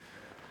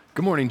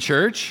Good morning,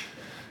 church,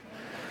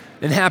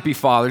 and happy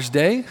Father's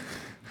Day.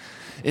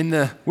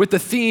 With the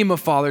theme of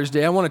Father's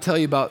Day, I want to tell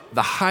you about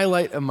the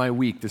highlight of my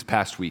week this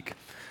past week.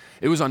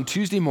 It was on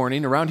Tuesday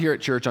morning, around here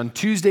at church. On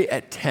Tuesday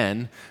at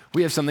 10,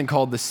 we have something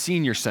called the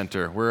Senior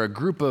Center, where a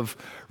group of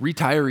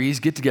retirees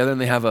get together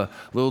and they have a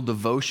little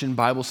devotion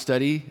Bible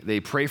study. They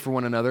pray for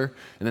one another,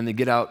 and then they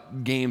get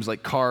out games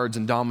like cards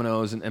and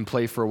dominoes and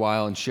play for a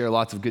while and share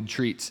lots of good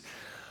treats.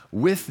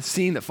 With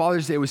seeing that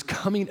Father's Day was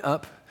coming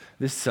up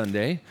this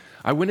Sunday,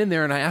 I went in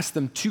there and I asked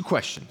them two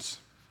questions.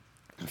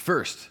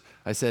 First,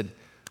 I said,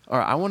 all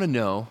right, I want to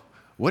know,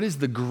 what is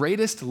the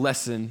greatest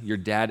lesson your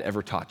dad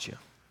ever taught you?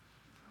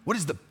 What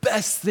is the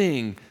best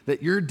thing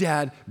that your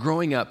dad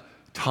growing up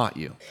taught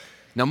you?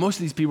 Now, most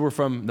of these people were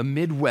from the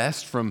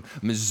Midwest, from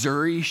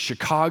Missouri,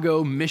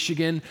 Chicago,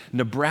 Michigan,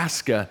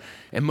 Nebraska,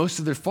 and most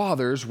of their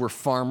fathers were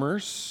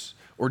farmers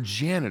or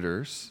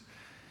janitors.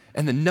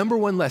 And the number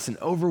one lesson,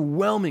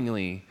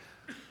 overwhelmingly,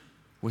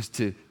 was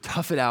to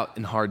tough it out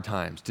in hard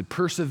times, to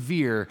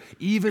persevere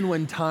even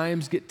when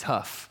times get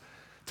tough,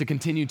 to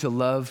continue to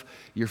love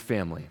your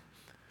family.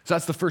 So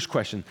that's the first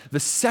question. The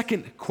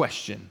second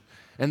question,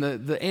 and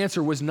the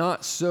answer was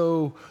not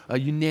so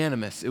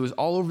unanimous, it was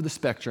all over the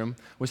spectrum,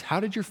 was how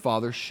did your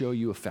father show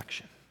you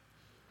affection?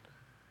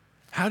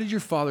 How did your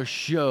father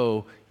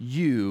show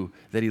you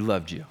that he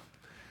loved you?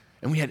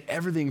 And we had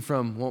everything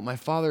from, well, my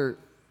father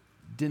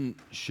didn't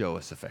show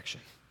us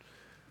affection.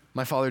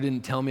 My father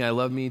didn't tell me I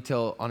love me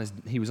till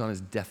he was on his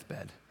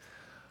deathbed.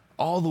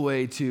 All the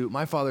way to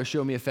my father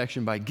showed me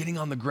affection by getting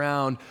on the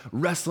ground,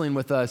 wrestling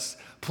with us,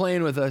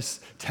 playing with us,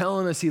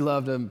 telling us he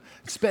loved him,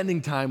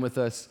 spending time with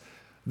us.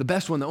 The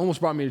best one that almost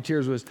brought me to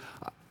tears was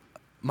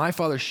my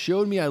father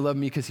showed me I loved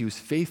me because he was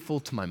faithful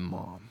to my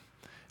mom.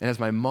 And as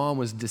my mom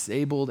was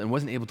disabled and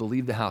wasn't able to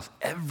leave the house,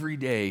 every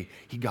day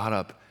he got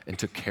up and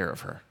took care of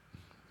her.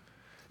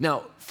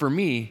 Now, for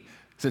me,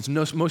 since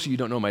most of you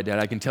don't know my dad,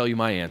 I can tell you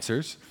my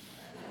answers.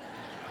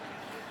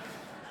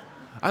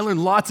 I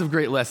learned lots of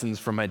great lessons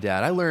from my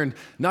dad. I learned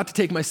not to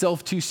take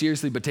myself too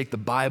seriously, but take the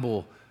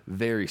Bible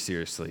very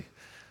seriously.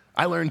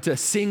 I learned to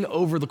sing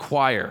over the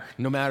choir,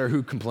 no matter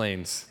who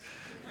complains.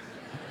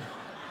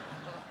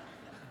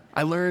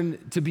 I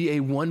learned to be a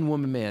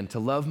one-woman man, to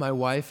love my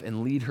wife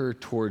and lead her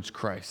towards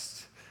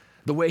Christ.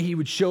 The way he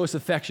would show us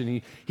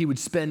affection, he would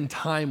spend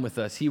time with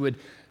us. He would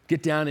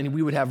get down and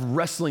we would have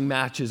wrestling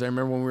matches, I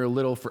remember when we were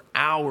little, for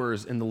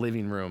hours in the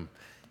living room.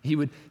 He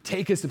would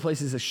take us to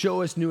places to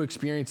show us new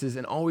experiences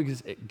and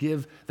always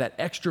give that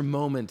extra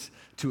moment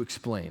to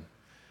explain.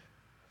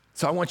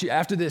 So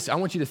after this, I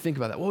want you to think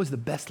about that. What was the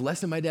best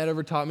lesson my dad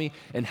ever taught me,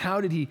 and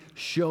how did he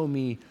show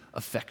me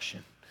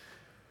affection?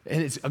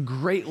 And it's a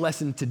great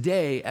lesson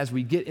today as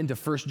we get into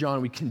 1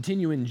 John. We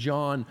continue in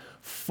John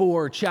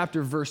 4,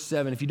 verse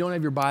 7. If you don't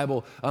have your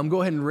Bible, go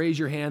ahead and raise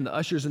your hand. The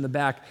ushers in the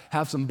back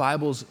have some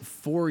Bibles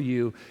for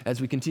you as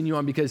we continue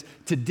on, because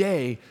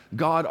today,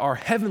 God, our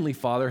Heavenly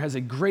Father, has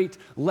a great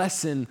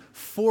lesson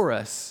for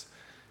us,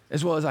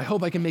 as well as I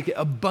hope I can make it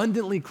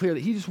abundantly clear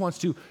that he just wants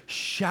to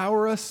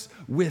shower us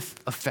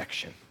with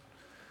affection.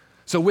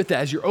 So with that,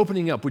 as you're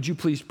opening up, would you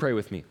please pray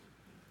with me?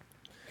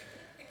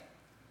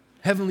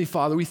 Heavenly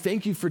Father, we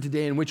thank you for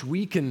today in which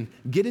we can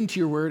get into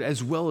your word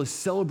as well as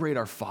celebrate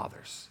our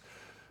fathers.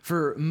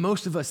 For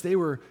most of us, they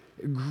were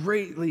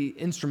greatly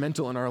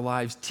instrumental in our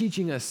lives,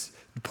 teaching us,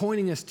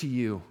 pointing us to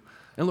you.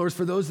 And Lord,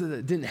 for those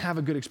that didn't have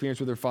a good experience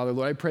with their father,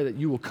 Lord, I pray that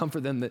you will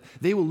comfort them, that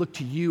they will look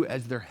to you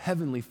as their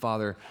heavenly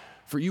Father,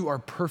 for you are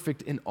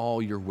perfect in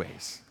all your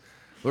ways.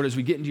 Lord, as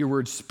we get into your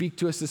word, speak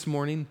to us this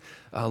morning,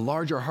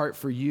 enlarge our heart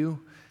for you,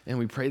 and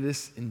we pray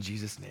this in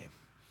Jesus' name.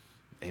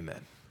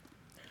 Amen.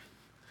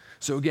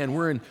 So again,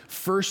 we're in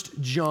 1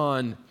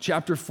 John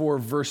chapter 4,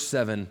 verse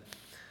 7,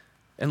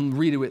 and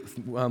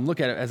look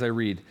at it as I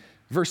read.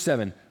 Verse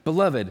 7,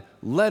 beloved,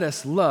 let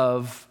us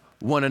love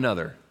one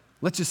another.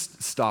 Let's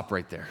just stop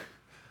right there.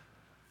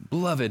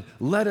 Beloved,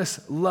 let us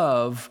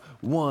love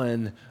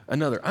one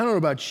another. I don't know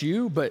about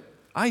you, but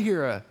I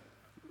hear an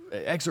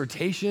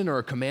exhortation or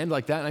a command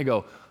like that, and I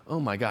go, oh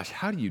my gosh,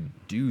 how do you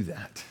do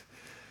that?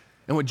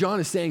 And what John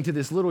is saying to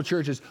this little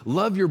church is,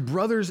 love your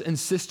brothers and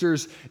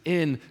sisters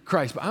in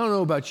Christ. But I don't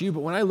know about you,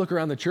 but when I look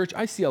around the church,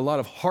 I see a lot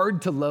of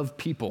hard-to-love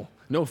people.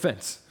 No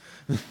offense.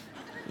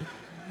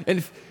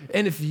 And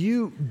if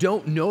you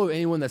don't know of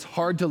anyone that's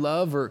hard to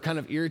love or kind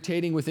of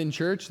irritating within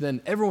church,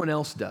 then everyone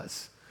else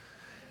does.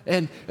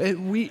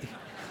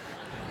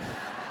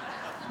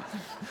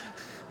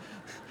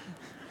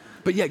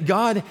 But yet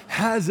God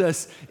has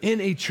us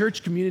in a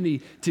church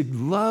community to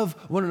love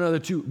one another,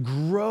 to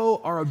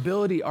grow our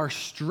ability, our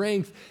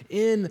strength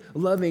in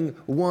loving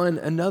one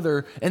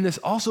another. And this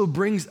also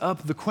brings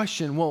up the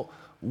question, well,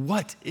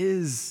 what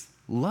is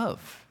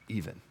love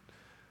even?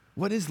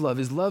 What is love?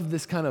 Is love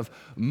this kind of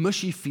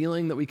mushy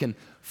feeling that we can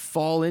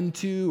fall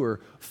into or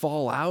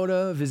fall out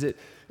of? Is it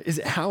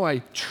how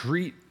I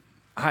treat,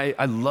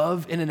 I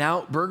love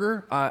In-N-Out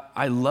Burger.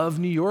 I love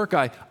New York.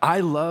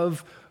 I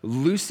love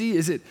Lucy.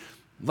 Is it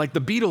like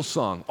the Beatles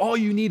song, all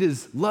you need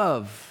is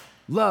love.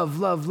 Love,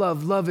 love,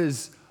 love, love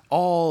is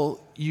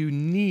all you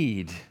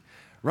need,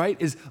 right?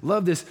 Is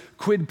love this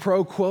quid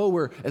pro quo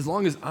where as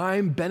long as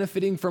I'm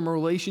benefiting from a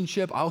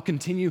relationship, I'll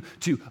continue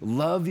to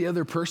love the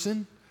other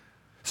person?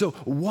 So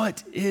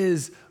what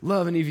is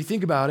love? And if you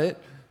think about it,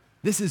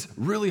 this is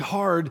really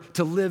hard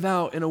to live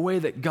out in a way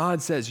that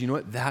God says, you know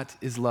what, that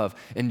is love.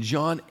 And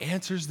John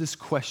answers this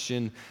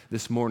question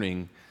this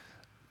morning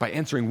by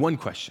answering one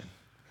question: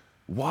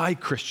 why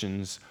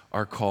Christians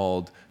are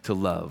called to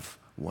love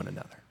one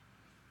another.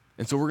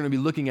 And so we're going to be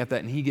looking at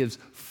that, and he gives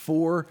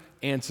 4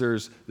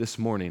 answers this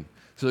morning.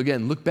 So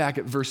again, look back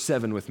at verse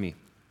 7 with me.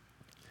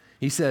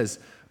 He says,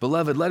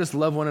 "Beloved, let us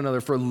love one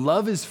another, for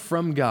love is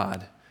from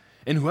God,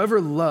 and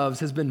whoever loves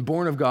has been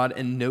born of God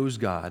and knows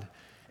God.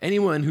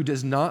 Anyone who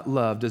does not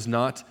love does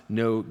not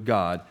know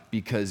God,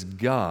 because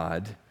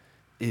God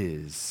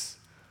is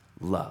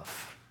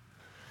love."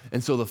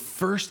 And so the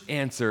first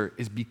answer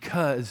is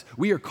because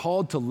we are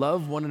called to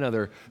love one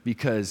another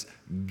because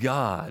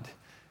God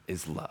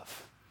is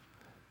love.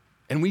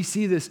 And we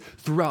see this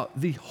throughout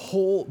the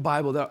whole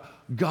Bible, that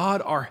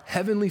God, our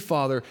Heavenly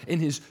Father, in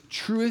his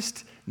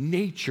truest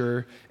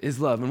nature is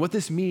love. And what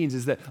this means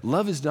is that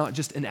love is not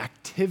just an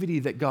activity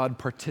that God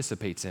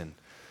participates in.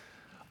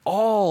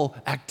 All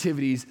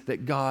activities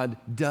that God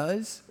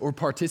does or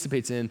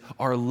participates in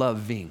are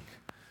loving.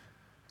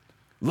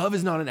 Love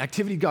is not an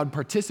activity God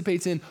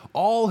participates in.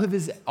 All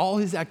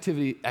his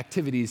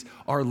activities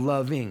are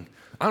loving.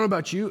 I don't know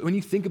about you, when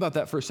you think about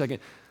that for a second,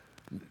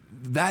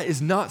 that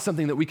is not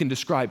something that we can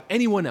describe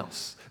anyone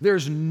else.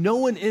 There's no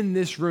one in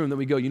this room that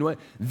we go, you know what?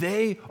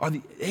 They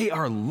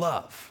are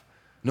love.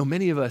 No,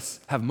 many of us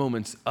have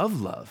moments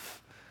of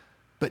love,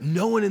 but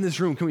no one in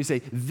this room can we say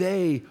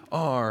they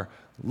are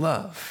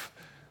love.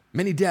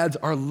 Many dads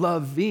are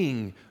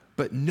loving,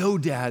 but no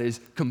dad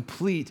is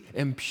complete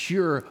and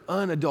pure,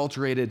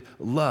 unadulterated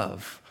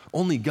love.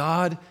 Only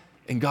God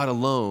and God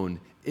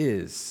alone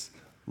is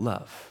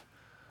love.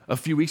 A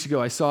few weeks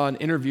ago, I saw an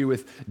interview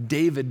with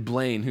David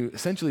Blaine, who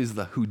essentially is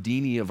the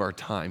Houdini of our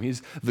time.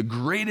 He's the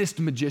greatest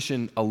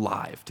magician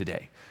alive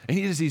today. And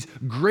he does these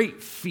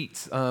great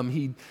feats.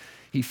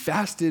 He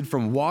fasted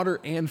from water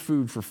and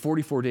food for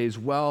 44 days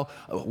while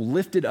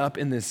lifted up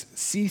in this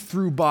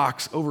see-through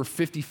box over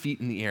 50 feet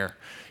in the air.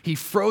 He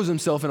froze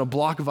himself in a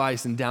block of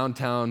ice in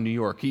downtown New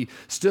York. He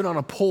stood on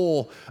a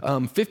pole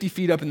 50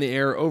 feet up in the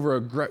air over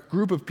a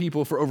group of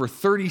people for over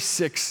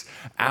 36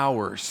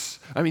 hours.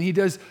 I mean, he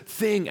does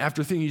thing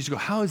after thing. You just go,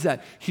 how is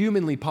that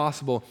humanly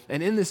possible?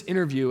 And in this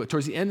interview,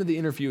 towards the end of the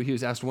interview, he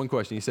was asked one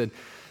question.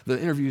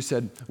 The interviewer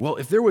said, well,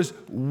 if there was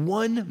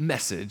one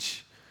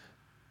message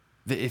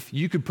that if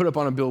you could put up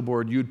on a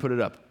billboard, you would put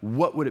it up,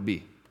 what would it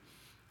be?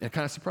 And it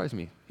kind of surprised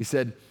me. He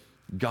said,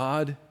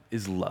 God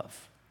is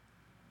love.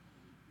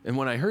 And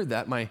when I heard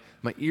that, my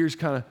ears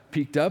kind of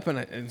peaked up, and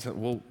I said,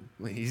 well,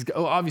 he's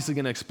obviously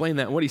going to explain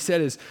that. And what he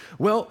said is,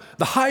 well,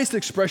 the highest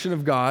expression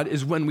of God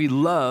is when we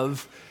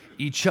love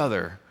each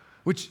other,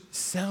 which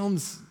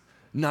sounds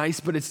nice,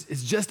 but it's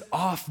just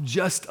off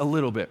just a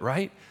little bit,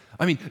 right?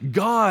 I mean,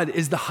 God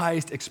is the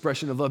highest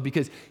expression of love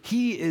because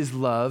he is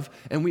love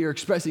and we are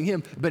expressing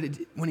him. But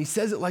when he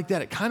says it like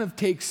that, it kind of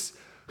takes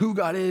who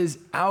God is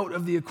out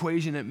of the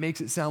equation. It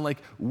makes it sound like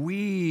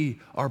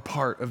we are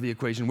part of the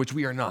equation, which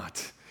we are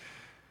not.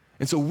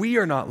 And so we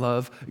are not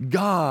love.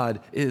 God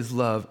is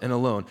love and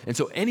alone. And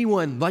so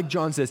anyone, like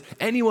John says,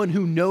 anyone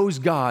who knows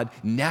God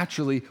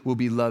naturally will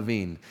be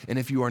loving. And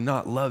if you are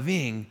not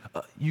loving,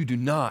 you do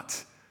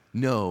not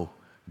know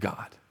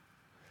God.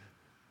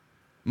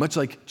 Much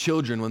like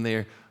children, when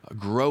they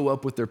grow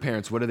up with their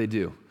parents, what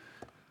do?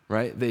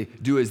 Right? They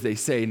do as they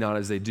say, not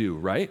as they do,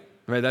 right?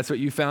 Right? That's what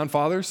you found,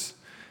 fathers?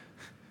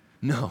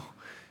 No.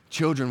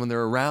 Children, when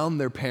they're around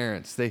their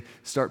parents, they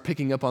start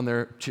picking up on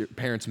their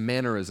parents'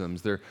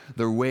 mannerisms, their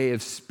way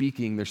of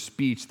speaking, their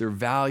speech, their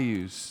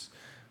values,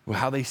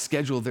 how they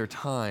schedule their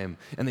time,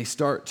 and they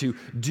start to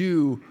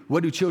do,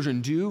 what do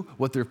children do?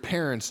 What their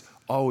parents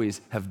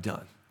always have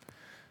done.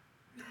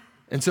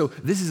 And so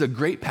this is a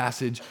great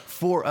passage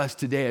for us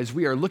today as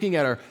we are looking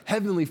at our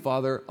Heavenly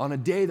Father on a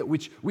day that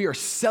which we are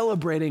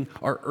celebrating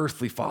our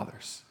earthly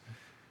fathers.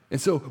 And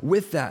so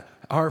with that,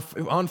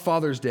 on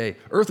Father's Day,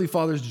 earthly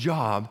father's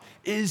job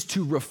is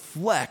to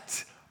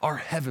reflect our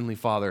Heavenly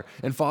Father.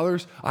 And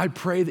fathers, I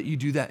pray that you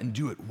do that and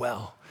do it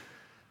well,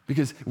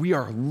 because we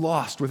are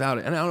lost without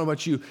it. And I don't know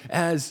about you,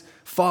 as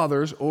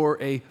fathers, or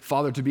a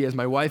father-to-be, as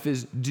my wife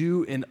is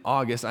due in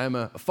August, I am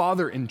a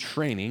father in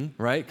training,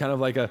 right? Kind of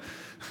like a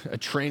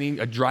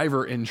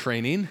driver in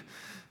training.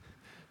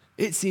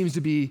 It seems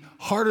to be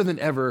harder than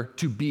ever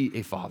to be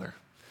a father.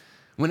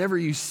 Whenever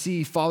you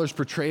see fathers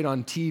portrayed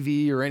on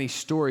TV or any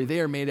story, they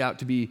are made out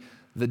to be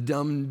the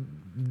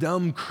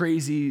dumb,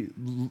 crazy,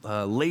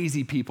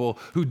 lazy people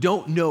who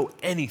don't know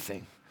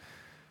anything.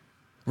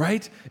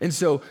 Right? And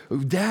so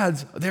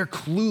dads, they're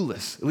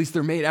clueless. At least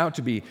they're made out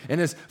to be. And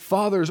as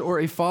fathers or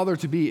a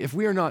father-to-be, if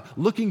we are not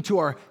looking to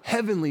our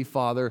Heavenly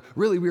Father,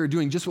 really we are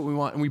doing just what we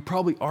want, and we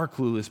probably are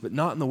clueless, but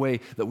not in the way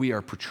that we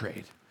are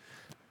portrayed.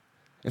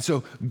 And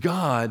so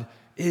God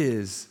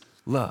is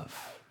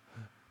love.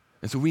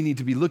 And so we need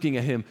to be looking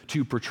at him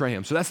to portray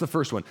him. So that's the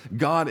first one.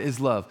 God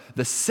is love.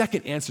 The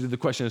second answer to the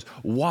question is,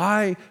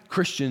 why,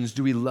 Christians,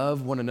 do we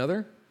love one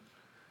another?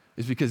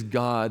 Is because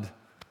God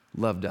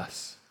loved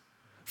us.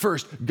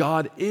 First,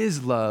 God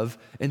is love.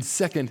 And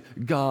second,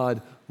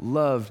 God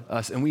loved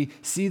us. And we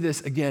see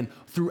this again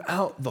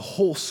throughout the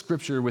whole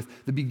scripture with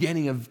the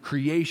beginning of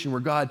creation, where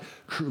God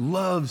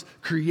loves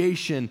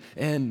creation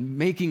and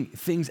making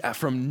things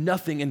from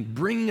nothing and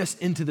bringing us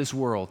into this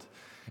world.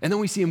 And then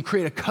we see him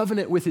create a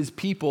covenant with his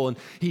people, and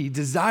he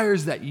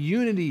desires that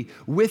unity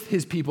with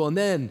his people. And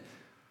then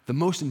the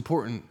most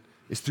important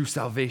is through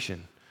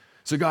salvation.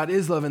 So God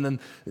is love, and then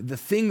the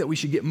thing that we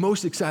should get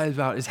most excited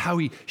about is how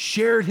he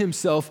shared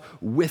himself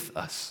with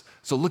us.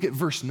 So look at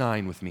verse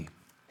 9 with me.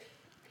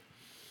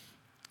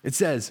 It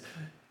says,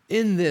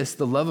 "In this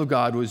the love of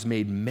God was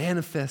made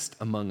manifest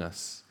among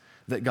us,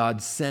 that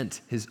God sent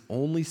his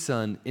only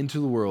Son into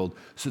the world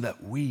so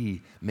that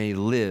we may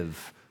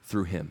live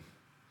through him."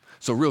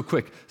 So real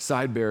quick,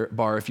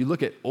 sidebar, if you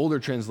look at older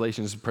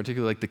translations,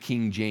 particularly like the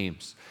King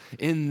James,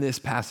 in this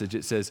passage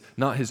it says,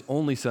 not his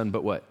only Son,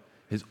 but what?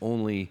 His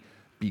only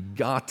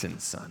begotten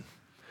Son,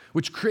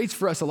 which creates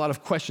for us a lot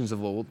of questions of,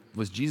 well,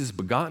 was Jesus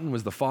begotten?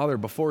 Was the Father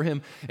before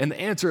him? And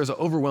the answer is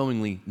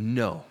overwhelmingly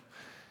no.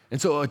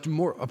 And so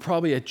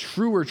probably a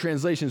truer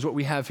translation is what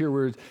we have here,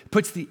 where it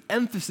puts the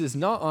emphasis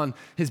not on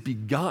his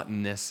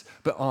begottenness,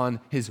 but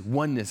on his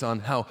oneness, on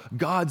how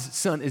God's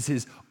Son is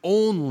his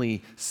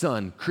only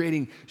Son,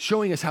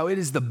 showing us how it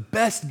is the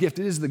best gift,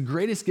 it is the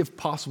greatest gift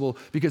possible,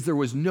 because there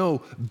was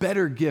no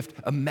better gift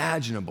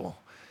imaginable.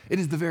 It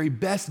is the very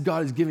best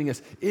God is giving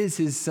us is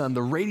his Son.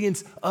 The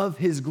radiance of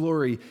his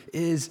glory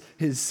is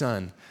his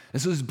Son.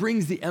 And so this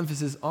brings the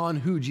emphasis on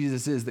who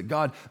Jesus is, that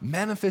God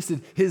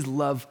manifested his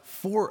love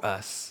for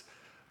us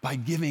by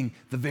giving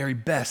the very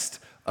best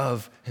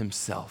of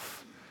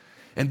himself.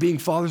 And being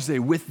Father's Day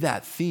with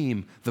that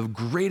theme, the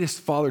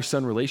greatest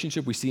father-son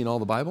relationship we see in all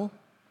the Bible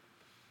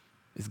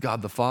is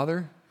God the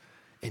Father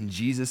and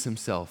Jesus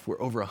himself,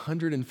 where over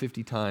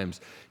 150 times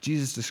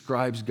Jesus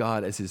describes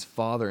God as his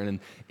Father in an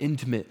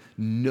intimate,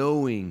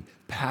 knowing,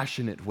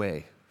 passionate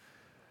way.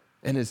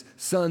 And as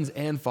sons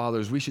and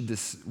fathers, we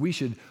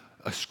should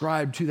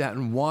ascribe to that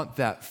and want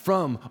that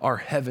from our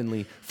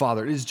heavenly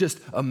Father. It is just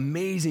an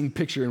amazing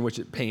picture in which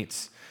it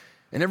paints.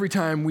 And every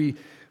time we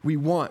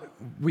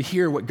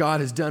hear what God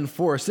has done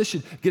for us, this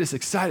should get us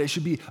excited. It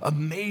should be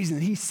amazing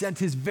that he sent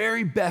his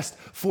very best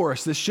for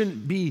us. This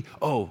shouldn't be,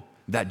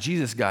 that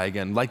Jesus guy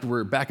again, like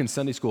we're back in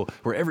Sunday school,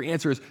 where every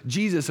answer is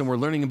Jesus and we're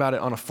learning about it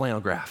on a flannel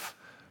graph,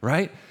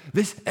 right?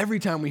 Every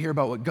time we hear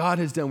about what God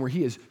has done, where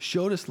he has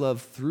showed us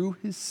love through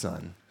his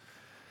Son,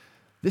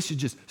 this should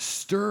just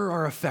stir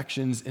our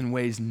affections in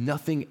ways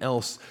nothing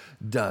else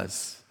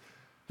does.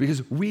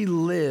 Because we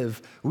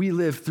live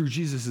through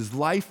Jesus'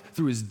 life,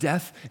 through his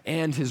death,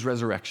 and his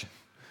resurrection.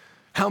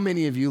 How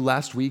many of you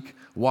last week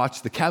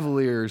watched the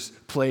Cavaliers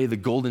play the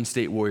Golden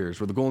State Warriors,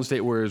 where the Golden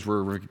State Warriors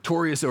were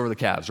victorious over the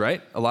Cavs,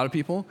 right? A lot of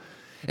people.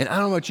 And I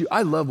don't know about you,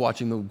 I love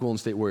watching the Golden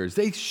State Warriors.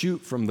 They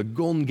shoot from the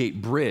Golden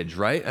Gate Bridge,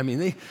 right? I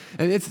mean,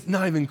 it's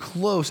not even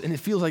close, and it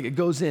feels like it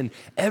goes in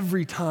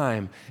every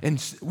time.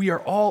 And we are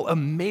all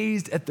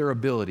amazed at their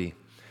ability.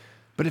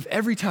 But if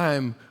every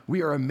time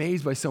we are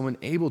amazed by someone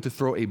able to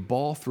throw a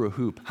ball through a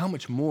hoop, how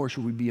much more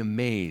should we be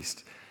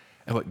amazed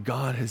at what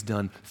God has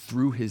done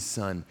through his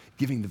Son,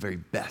 giving the very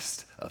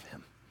best of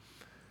him?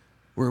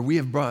 Where we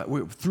have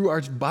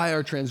by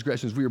our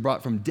transgressions, we are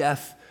brought from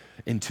death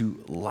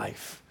into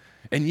life.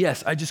 And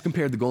yes, I just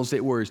compared the Golden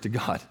State Warriors to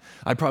God.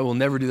 I probably will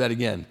never do that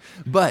again.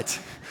 But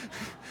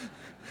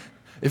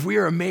if we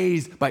are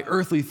amazed by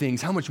earthly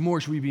things, how much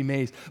more should we be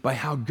amazed by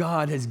how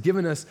God has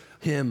given us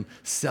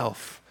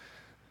himself?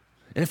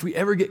 And if we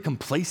ever get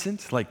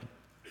complacent, like,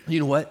 you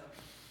know what,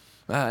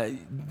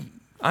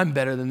 I'm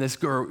better than this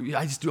girl,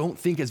 I just don't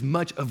think as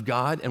much of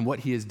God and what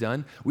he has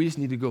done, we just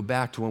need to go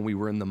back to when we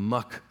were in the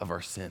muck of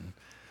our sin.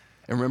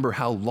 And remember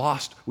how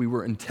lost we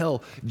were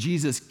until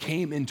Jesus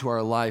came into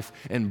our life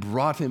and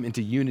brought him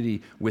into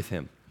unity with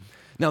him.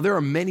 Now, there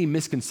are many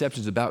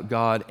misconceptions about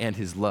God and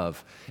his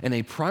love. And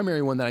a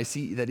primary one that I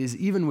see that is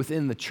even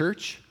within the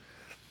church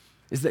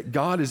is that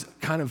God is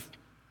kind of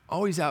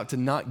always out to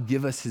not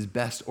give us his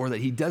best, or that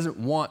he doesn't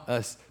want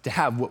us to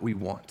have what we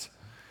want.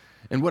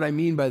 And what I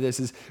mean by this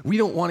is we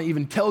don't want to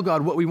even tell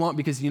God what we want,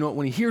 because you know what,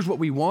 when he hears what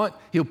we want,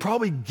 he'll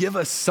probably give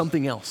us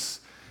something else.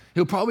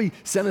 He'll probably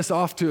send us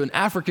off to an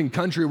African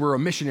country where we're a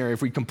missionary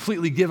if we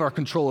completely give our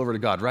control over to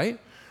God, right?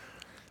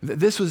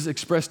 This was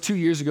expressed 2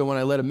 years ago when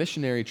I led a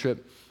mission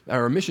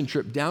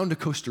trip down to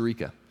Costa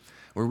Rica,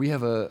 where we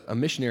have a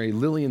missionary,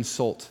 Lillian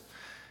Salt.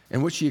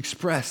 And what she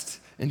expressed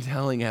in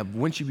telling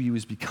when she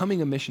was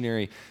becoming a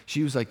missionary,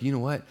 she was like, you know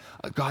what,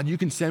 God, you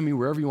can send me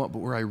wherever you want, but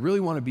where I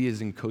really want to be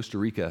is in Costa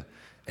Rica.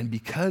 And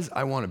because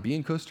I want to be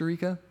in Costa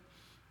Rica,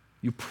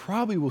 you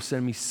probably will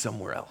send me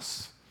somewhere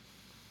else.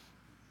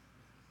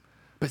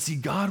 But see,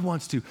 God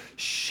wants to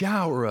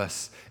shower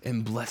us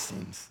in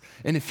blessings.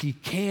 And if he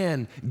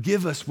can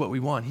give us what we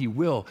want, he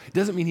will. It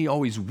doesn't mean he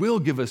always will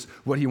give us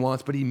what he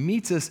wants, but he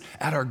meets us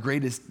at our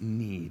greatest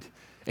need.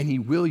 and he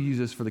will use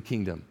us for the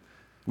kingdom.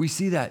 We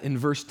see that in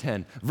verse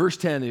 10. Verse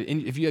 10,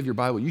 if you have your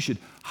Bible, you should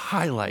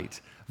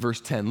highlight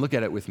verse 10. Look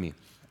at it with me.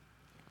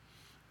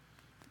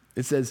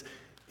 It says,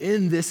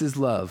 "In this is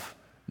love,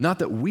 not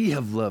that we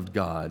have loved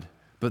God,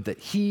 but that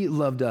he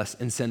loved us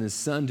and sent his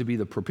son to be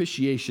the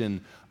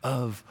propitiation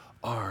of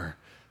our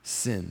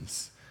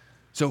sins."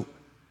 So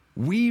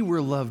we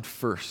were loved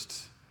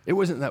first. It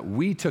wasn't that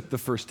we took the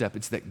first step.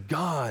 It's that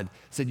God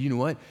said, you know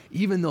what?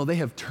 Even though they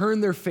have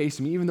turned their face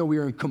to me, even though we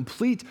are in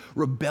complete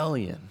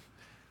rebellion,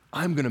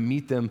 I'm going to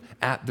meet them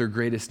at their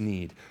greatest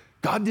need.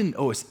 God didn't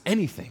owe us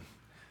anything,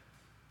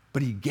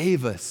 but he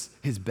gave us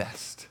his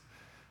best.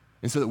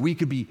 And so that we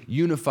could be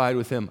unified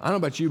with him. I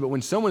don't know about you, but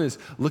when someone is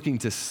looking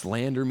to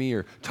slander me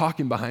or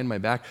talking behind my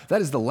back,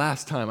 that is the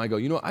last time I go,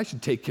 you know what? I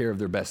should take care of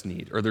their best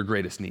need or their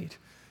greatest need.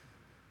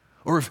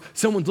 Or if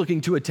someone's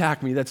looking to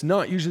attack me, that's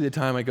not usually the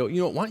time I go,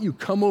 you know what? Why don't you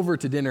come over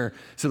to dinner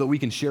so that we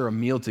can share a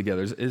meal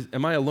together?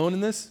 Am I alone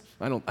in this?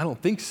 I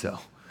don't think so.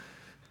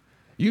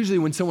 Usually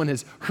when someone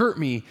has hurt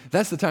me,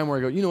 that's the time where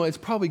I go, you know what? It's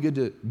probably good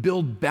to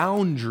build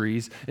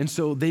boundaries and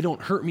so they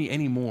don't hurt me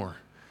anymore.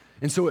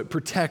 And so it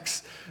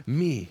protects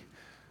me.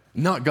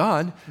 Not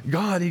God.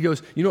 God, he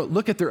goes, you know what,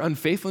 look at their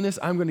unfaithfulness.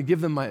 I'm going to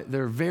give them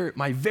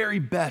my very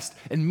best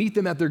and meet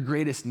them at their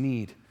greatest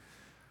need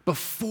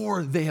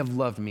before they have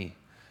loved me.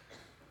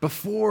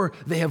 Before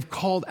they have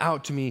called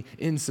out to me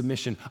in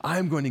submission,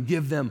 I'm going to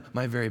give them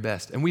my very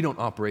best. And we don't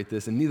operate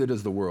this, and neither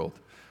does the world.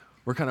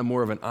 We're kind of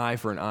more of an eye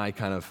for an eye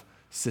kind of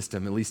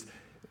system, at least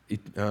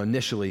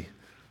initially.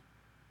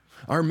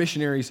 Our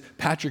missionaries,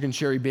 Patrick and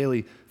Sherry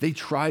Bailey, they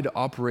tried to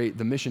operate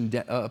the mission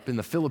up in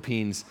the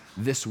Philippines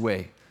this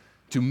way,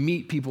 to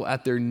meet people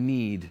at their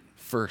need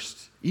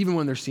first, even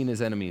when they're seen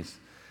as enemies.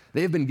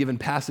 They have been given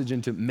passage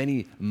into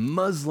many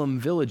Muslim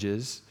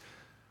villages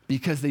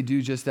because they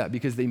do just that,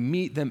 because they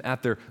meet them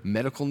at their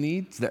medical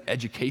needs, their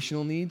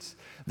educational needs.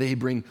 They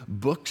bring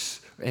books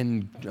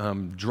and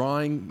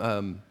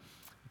drawing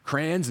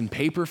crayons and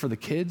paper for the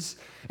kids.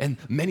 And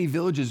many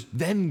villages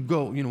then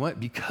go, you know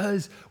what,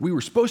 because we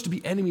were supposed to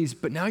be enemies,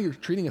 but now you're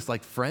treating us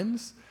like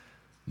friends.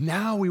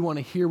 Now we want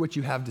to hear what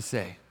you have to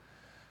say.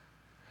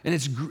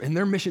 And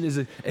their mission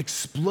is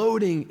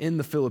exploding in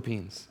the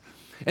Philippines.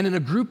 And in a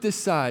group this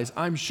size,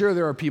 I'm sure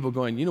there are people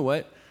going, you know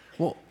what?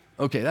 Well,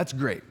 okay, that's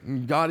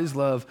great. God is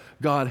love.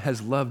 God has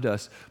loved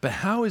us. But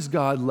how is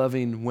God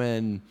loving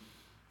when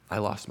I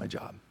lost my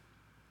job?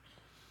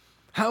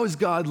 How is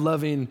God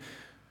loving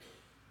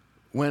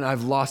when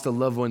I've lost a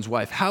loved one's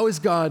wife? How is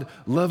God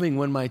loving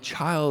when my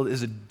child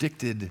is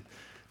addicted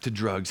to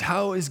drugs?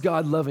 How is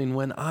God loving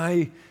when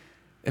I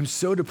am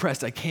so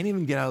depressed I can't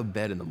even get out of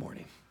bed in the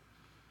morning?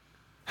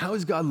 How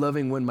is God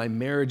loving when my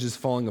marriage is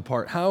falling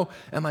apart? How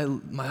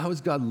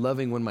is God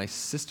loving when my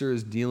sister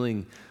is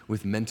dealing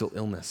with mental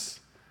illness?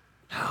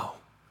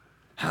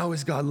 How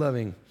is God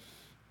loving?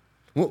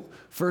 Well,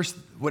 first,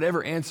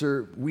 whatever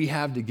answer we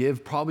have to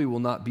give probably will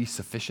not be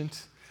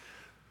sufficient.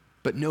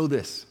 But know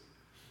this,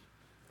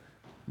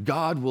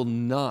 God will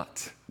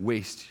not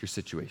waste your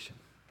situation.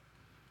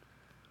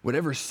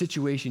 Whatever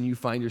situation you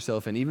find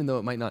yourself in, even though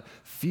it might not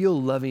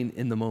feel loving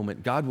in the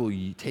moment, God will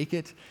take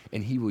it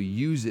and he will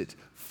use it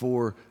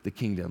for the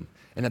kingdom.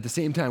 And at the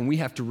same time, we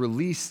have to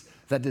release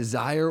that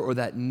desire or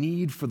that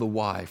need for the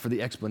why, for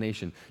the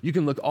explanation. You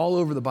can look all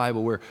over the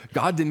Bible where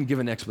God didn't give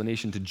an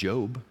explanation to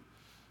Job.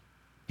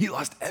 He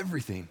lost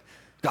everything.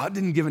 God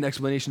didn't give an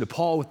explanation to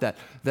Paul with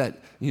that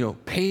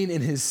pain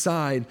in his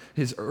side,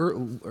 his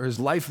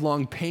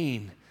lifelong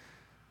pain.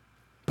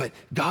 But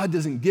God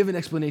doesn't give an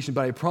explanation,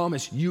 but I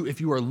promise you,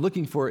 if you are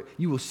looking for it,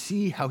 you will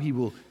see how he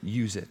will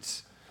use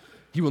it.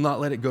 He will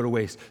not let it go to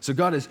waste. So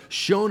God has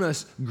shown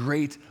us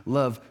great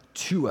love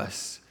to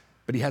us,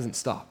 but he hasn't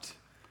stopped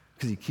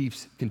because he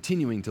keeps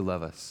continuing to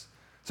love us.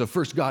 So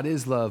first, God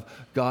is love.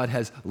 God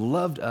has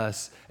loved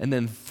us. And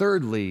then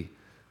thirdly,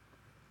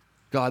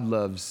 God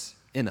loves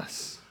in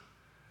us.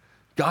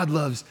 God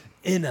loves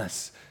in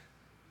us.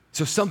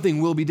 So something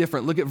will be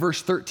different. Look at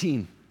verse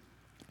 13.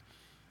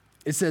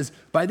 It says,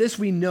 "By this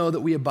we know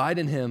that we abide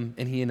in him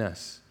and he in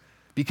us,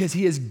 because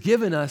he has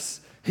given us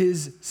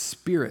his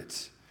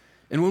Spirit.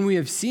 And when we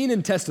have seen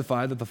and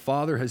testified that the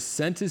Father has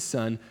sent his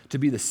Son to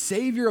be the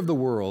Savior of the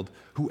world,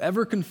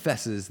 whoever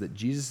confesses that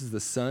Jesus is the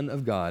Son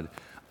of God,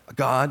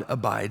 God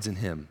abides in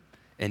him,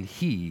 and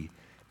he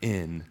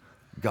in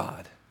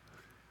God."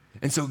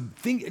 And so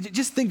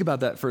just think about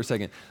that for a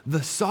second.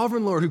 The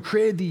sovereign Lord who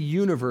created the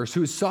universe,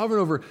 who is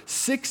sovereign over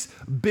 6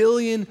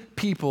 billion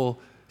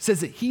people, says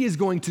that he is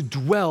going to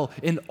dwell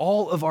in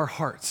all of our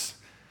hearts,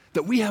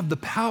 that we have the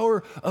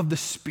power of the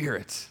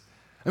Spirit.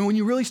 And when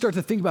you really start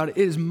to think about it,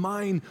 it is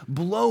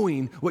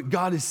mind-blowing what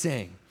God is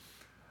saying.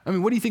 I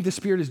mean, what do you think the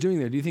Spirit is doing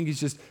there? Do you think he's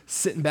just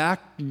sitting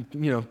back,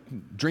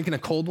 drinking a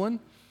cold one?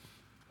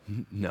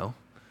 No.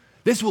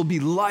 This will be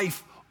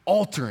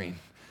life-altering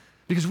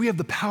because we have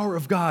the power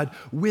of God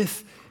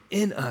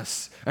within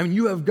us. I mean,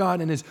 you have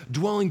God and his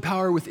dwelling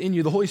power within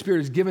you. The Holy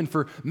Spirit is given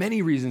for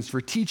many reasons, for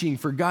teaching,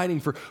 for guiding,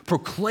 for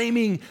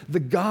proclaiming the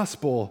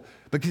gospel.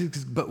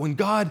 But when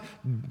God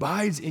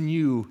abides in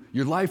you,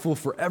 your life will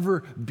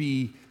forever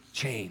be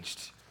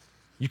changed.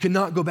 You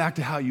cannot go back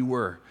to how you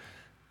were.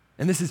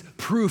 And this is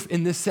proof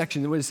in this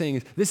section. What it's saying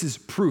is, this is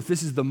proof.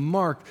 This is the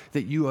mark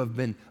that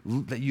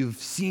you've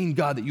seen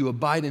God, that you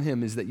abide in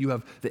him, is that you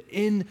have the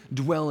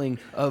indwelling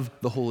of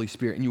the Holy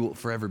Spirit, and you will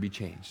forever be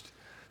changed.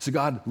 So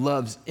God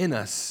loves in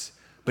us,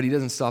 but he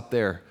doesn't stop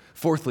there.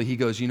 Fourthly, he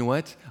goes, you know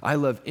what? I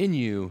love in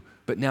you,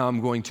 but now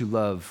I'm going to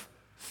love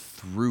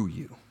through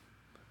you.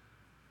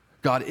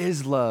 God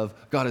is love.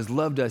 God has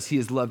loved us. He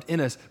has loved in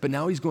us, but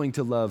now he's going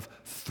to love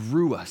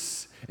through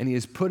us. And he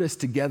has put us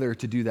together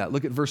to do that.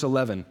 Look at verse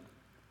 11.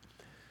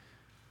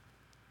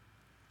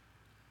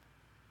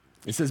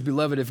 It says,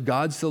 beloved, if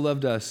God so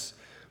loved us,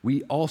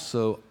 we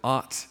also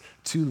ought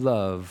to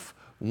love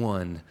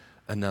one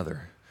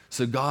another.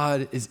 So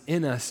God is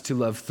in us to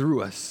love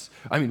through us.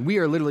 I mean, we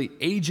are literally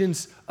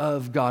agents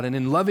of God, and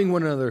in loving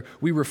one another,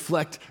 we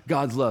reflect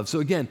God's love. So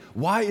again,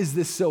 why is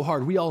this so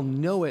hard? We all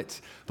know it,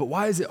 but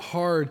why is it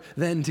hard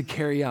then to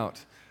carry out?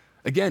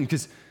 Again,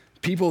 because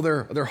people,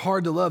 they're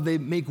hard to love. They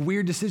make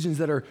weird decisions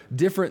that are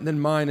different than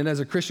mine, and as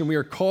a Christian, we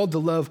are called to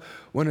love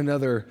one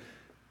another,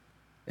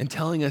 and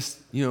telling us,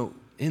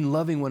 in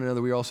loving one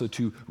another, we are also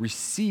to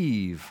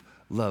receive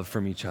love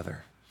from each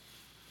other.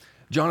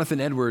 Jonathan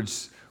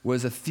Edwards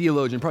was a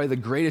theologian, probably the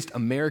greatest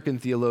American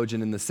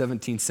theologian in the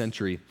 17th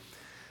century.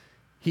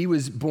 He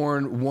was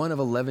born one of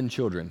 11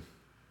 children.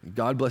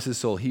 God bless his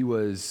soul. He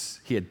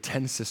had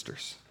 10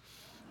 sisters.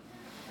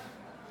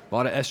 A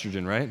lot of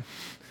estrogen, right?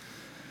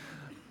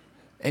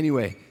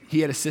 Anyway, he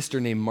had a sister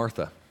named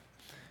Martha.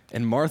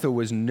 And Martha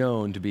was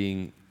known to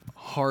being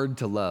hard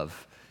to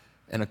love.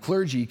 And a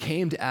clergy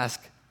came to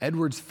ask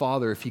Edward's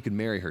father if he could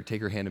marry her,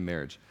 take her hand in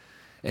marriage.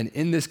 And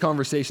in this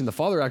conversation, the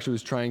father actually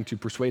was trying to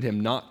persuade him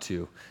not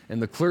to. And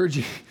the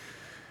clergy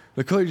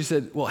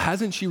said, well,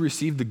 hasn't she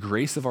received the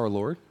grace of our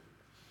Lord?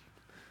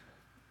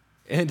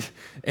 And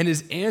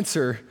his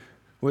answer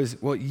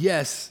was, well,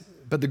 yes,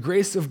 but the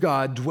grace of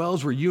God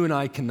dwells where you and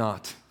I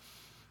cannot.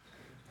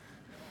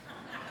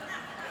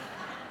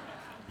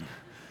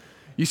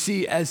 You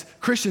see, as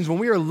Christians, when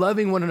we are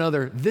loving one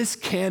another, this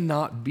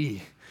cannot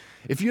be.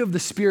 If you have the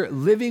Spirit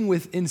living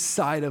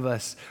inside of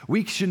us,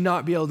 we should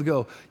not be able to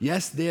go,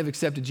 yes, they have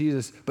accepted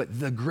Jesus, but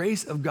the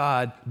grace of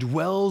God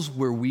dwells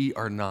where we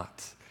are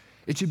not.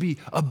 It should be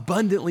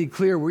abundantly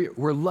clear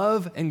where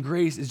love and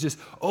grace is just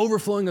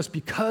overflowing us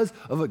because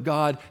of what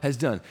God has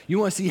done. You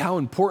want to see how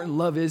important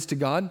love is to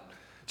God?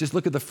 Just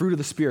look at the fruit of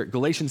the Spirit,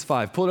 Galatians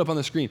 5. Pull it up on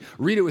the screen.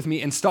 Read it with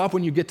me and stop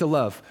when you get to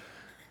love.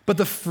 But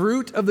the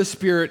fruit of the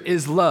Spirit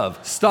is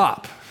love.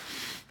 Stop.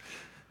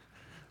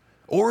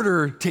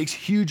 Order takes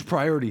huge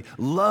priority.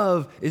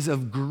 Love is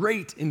of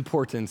great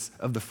importance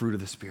of the fruit of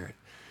the Spirit.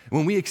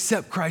 When we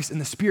accept Christ and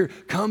the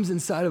Spirit comes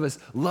inside of us,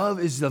 love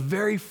is the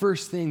very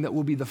first thing that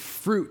will be the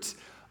fruit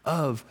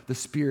of the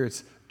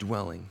Spirit's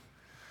dwelling.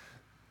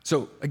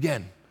 So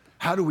again,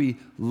 how do we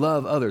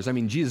love others? I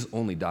mean, Jesus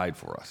only died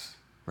for us,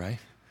 right?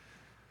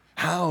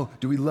 How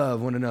do we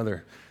love one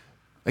another?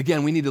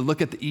 Again, we need to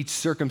look at each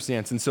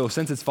circumstance. And so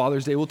since it's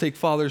Father's Day, we'll take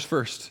fathers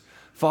first.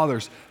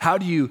 Fathers, how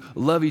do you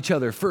love each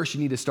other? First,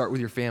 you need to start with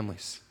your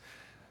families.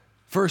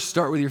 First,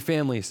 start with your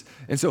families.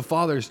 And so,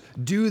 fathers,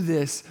 do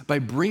this by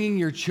bringing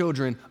your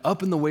children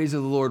up in the ways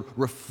of the Lord,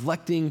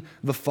 reflecting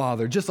the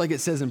Father, just like it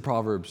says in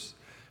Proverbs.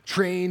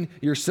 Train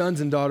your sons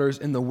and daughters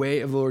in the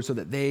way of the Lord so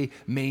that they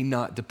may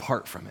not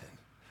depart from it.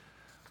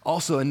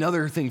 Also,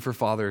 another thing for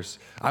fathers,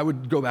 I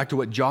would go back to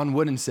what John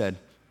Wooden said,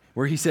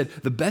 where he said,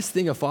 the best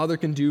thing a father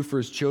can do for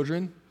his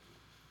children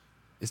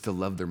is to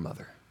love their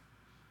mother.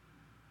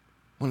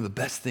 One of the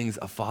best things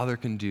a father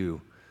can do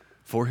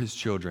for his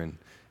children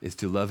is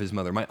to love his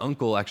mother. My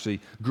uncle actually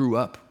grew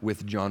up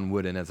with John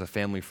Wooden as a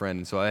family friend,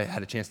 and so I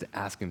had a chance to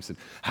ask him, said,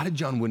 how did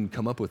John Wooden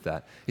come up with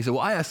that? He said,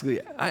 well, I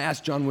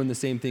asked John Wooden the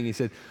same thing. He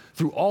said,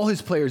 through all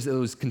his players, it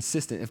was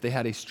consistent. If they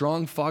had a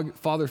strong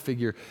father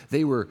figure,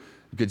 they were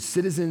good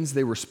citizens,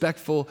 they were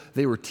respectful,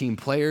 they were team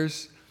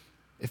players.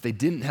 If they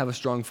didn't have a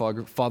strong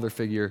father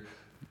figure,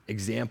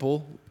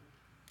 example,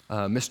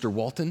 Mr.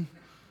 Walton,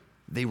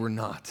 they were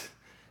not.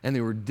 And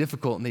they were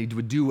difficult, and they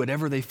would do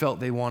whatever they felt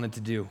they wanted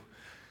to do.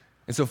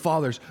 And so,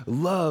 fathers,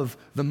 love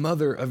the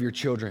mother of your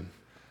children.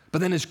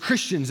 But then as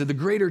Christians of the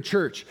greater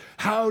church,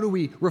 how do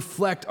we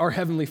reflect our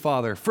Heavenly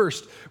Father?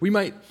 First, we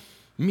might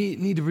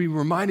need to be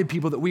reminded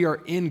people that we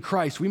are in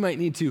Christ. We might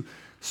need to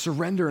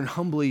surrender and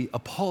humbly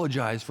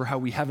apologize for how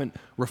we haven't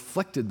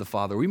reflected the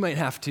Father. We might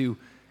have to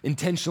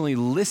intentionally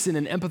listen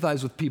and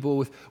empathize with people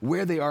with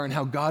where they are and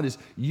how God is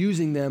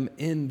using them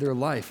in their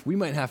life. We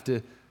might have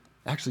to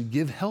actually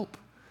give help.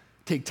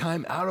 Take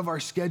time out of our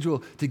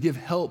schedule to give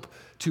help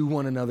to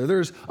one another.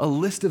 There's a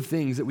list of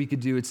things that we could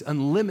do. It's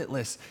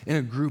unlimitless in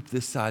a group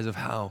this size of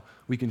how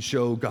we can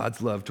show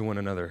God's love to one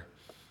another.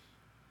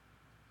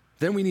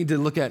 Then we need to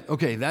look at,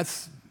 okay,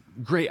 that's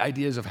great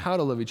ideas of how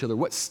to love each other.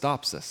 What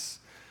stops us?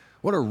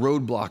 What are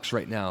roadblocks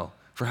right now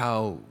for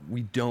how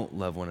we don't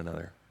love one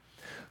another?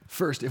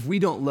 First, if we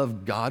don't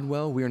love God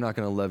well, we are not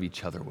going to love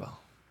each other well.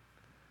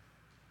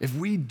 If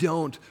we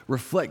don't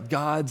reflect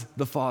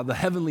the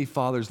Heavenly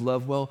Father's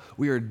love well,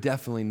 we are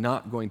definitely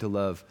not going to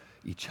love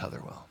each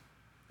other well.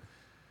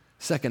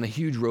 Second, a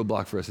huge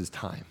roadblock for us is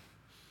time.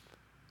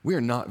 We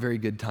are not very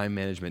good time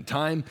management.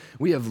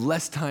 We have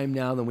less time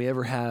now than we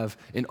ever have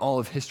in all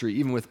of history.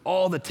 Even with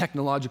all the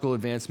technological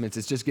advancements,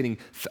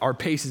 our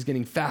pace is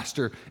getting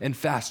faster and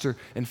faster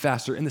and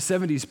faster. In the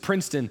 70s,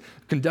 Princeton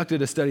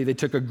conducted a study. They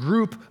took a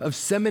group of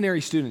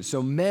seminary students,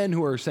 so men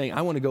who are saying,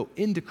 I want to go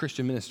into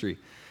Christian ministry.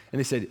 And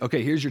they said,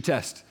 okay, here's your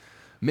test.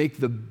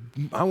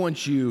 I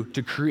want you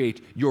to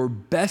create your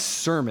best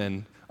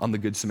sermon on the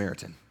Good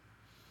Samaritan.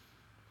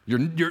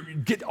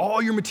 Get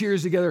all your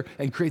materials together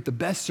and create the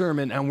best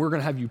sermon, and we're going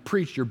to have you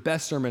preach your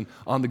best sermon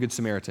on the Good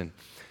Samaritan.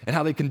 And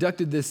how they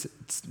conducted this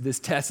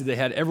test, they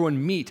had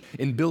everyone meet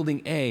in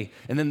building A,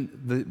 and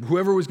then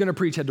whoever was going to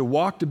preach had to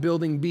walk to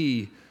building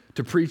B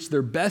to preach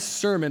their best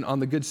sermon on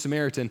the Good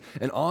Samaritan.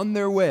 And on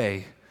their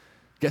way,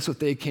 guess what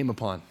they came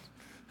upon?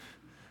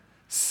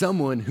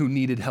 Someone who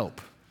needed help.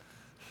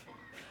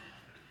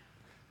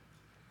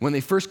 When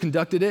they first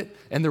conducted it,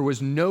 and there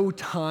was no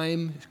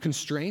time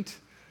constraint,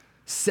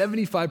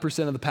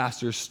 75% of the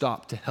pastors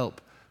stopped to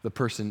help the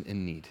person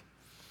in need.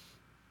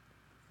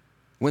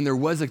 When there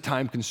was a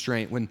time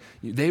constraint, when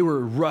they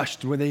were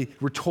rushed, when they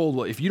were told,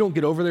 well, if you don't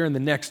get over there in the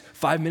next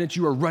 5 minutes,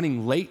 you are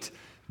running late,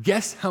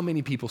 guess how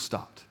many people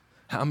stopped?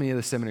 How many of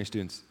the seminary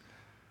students?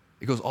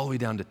 It goes all the way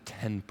down to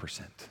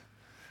 10%.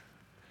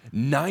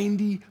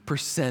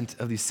 90%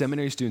 of these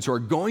seminary students who are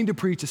going to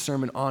preach a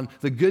sermon on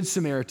the Good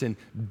Samaritan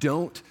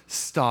don't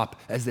stop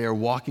as they are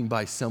walking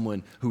by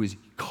someone who is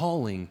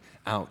calling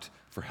out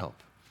for help.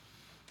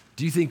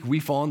 Do you think we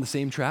fall in the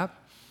same trap?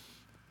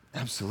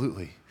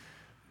 Absolutely.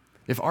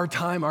 If our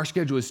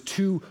schedule is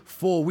too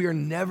full, we are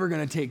never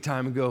going to take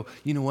time and go,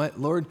 you know what,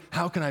 Lord,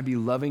 how can I be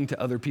loving to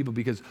other people?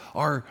 Because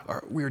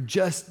we're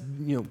just,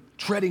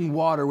 treading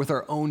water with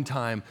our own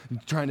time,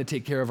 trying to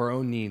take care of our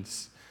own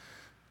needs.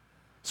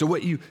 So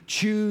what you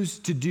choose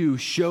to do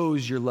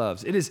shows your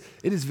loves. It is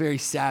very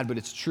sad, but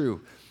it's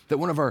true, that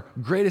one of our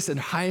greatest and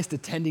highest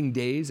attending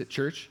days at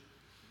church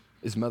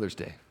is Mother's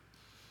Day.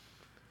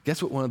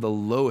 Guess what one of the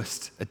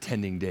lowest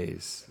attending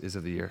days is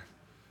of the year?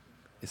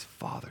 It's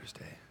Father's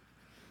Day.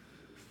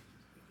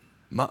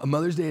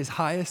 Mother's Day is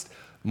highest.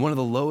 One of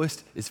the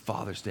lowest is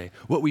Father's Day.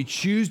 What we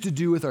choose to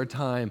do with our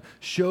time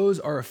shows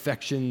our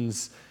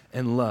affections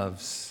and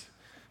loves.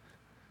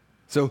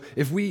 So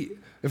if we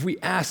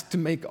ask to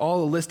make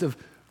all a list of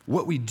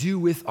what we do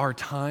with our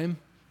time,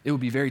 it would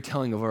be very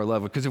telling of our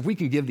love. Because if we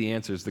can give the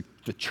answers,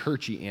 the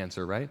churchy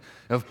answer, right?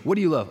 Of what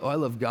do you love? Oh, I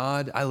love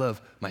God. I love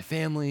my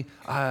family.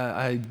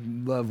 I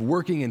love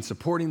working and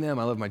supporting them.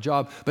 I love my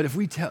job. But if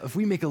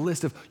we make a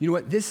list of, you know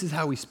what, this is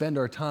how we spend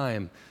our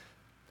time,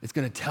 it's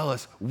going to tell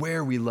us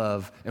where we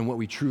love and what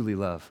we truly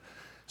love.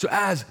 So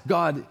as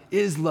God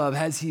is love,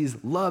 as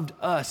he's loved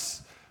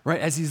us, right?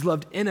 As he's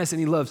loved in us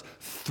and he loves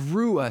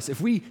through us, if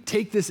we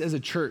take this as a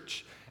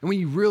church and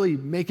we really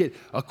make it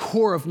a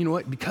core of, you know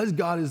what, because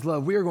God is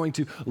love, we are going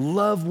to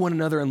love one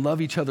another and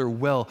love each other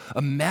well.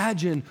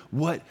 Imagine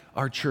what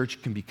our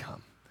church can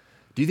become.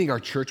 Do you think our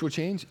church will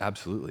change?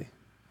 Absolutely.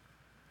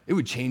 It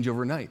would change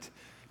overnight.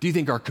 Do you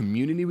think our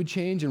community would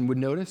change and would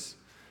notice?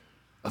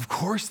 Of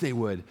course they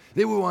would.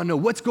 They would want to know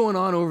what's going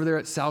on over there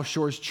at South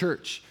Shores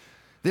Church.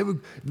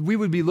 We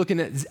would be looking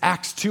at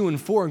Acts 2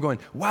 and 4 and going,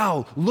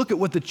 wow, look at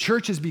what the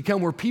church has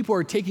become, where people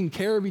are taking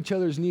care of each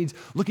other's needs,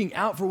 looking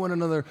out for one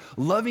another,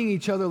 loving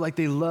each other like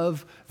they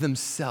love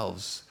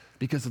themselves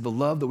because of the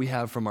love that we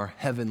have from our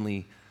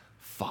Heavenly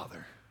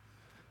Father.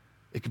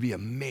 It could be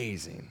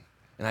amazing,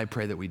 and I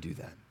pray that we do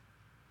that.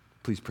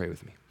 Please pray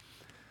with me.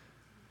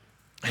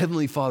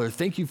 Heavenly Father,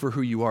 thank you for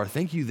who you are.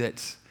 Thank you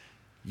that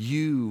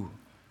you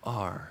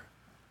are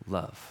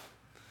love.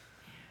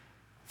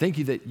 Thank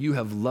you that you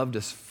have loved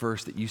us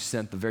first, that you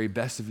sent the very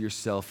best of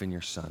yourself in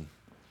your Son.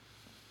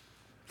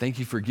 Thank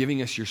you for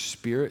giving us your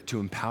Spirit to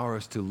empower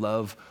us to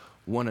love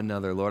one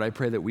another. Lord, I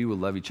pray that we will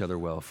love each other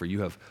well, for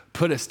you have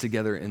put us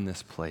together in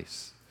this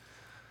place.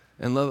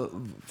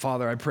 And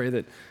Father, I pray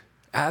that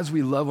as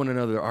we love one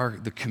another,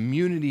 the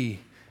community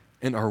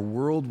and our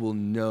world will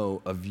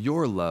know of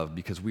your love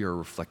because we are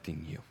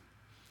reflecting you.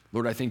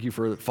 Lord, I thank you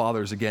for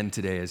fathers again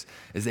today as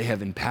they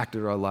have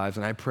impacted our lives,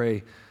 and I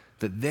pray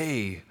that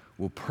they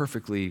will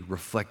perfectly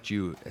reflect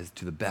you as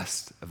to the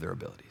best of their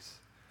abilities.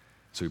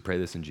 So we pray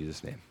this in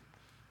Jesus' name.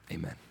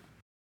 Amen.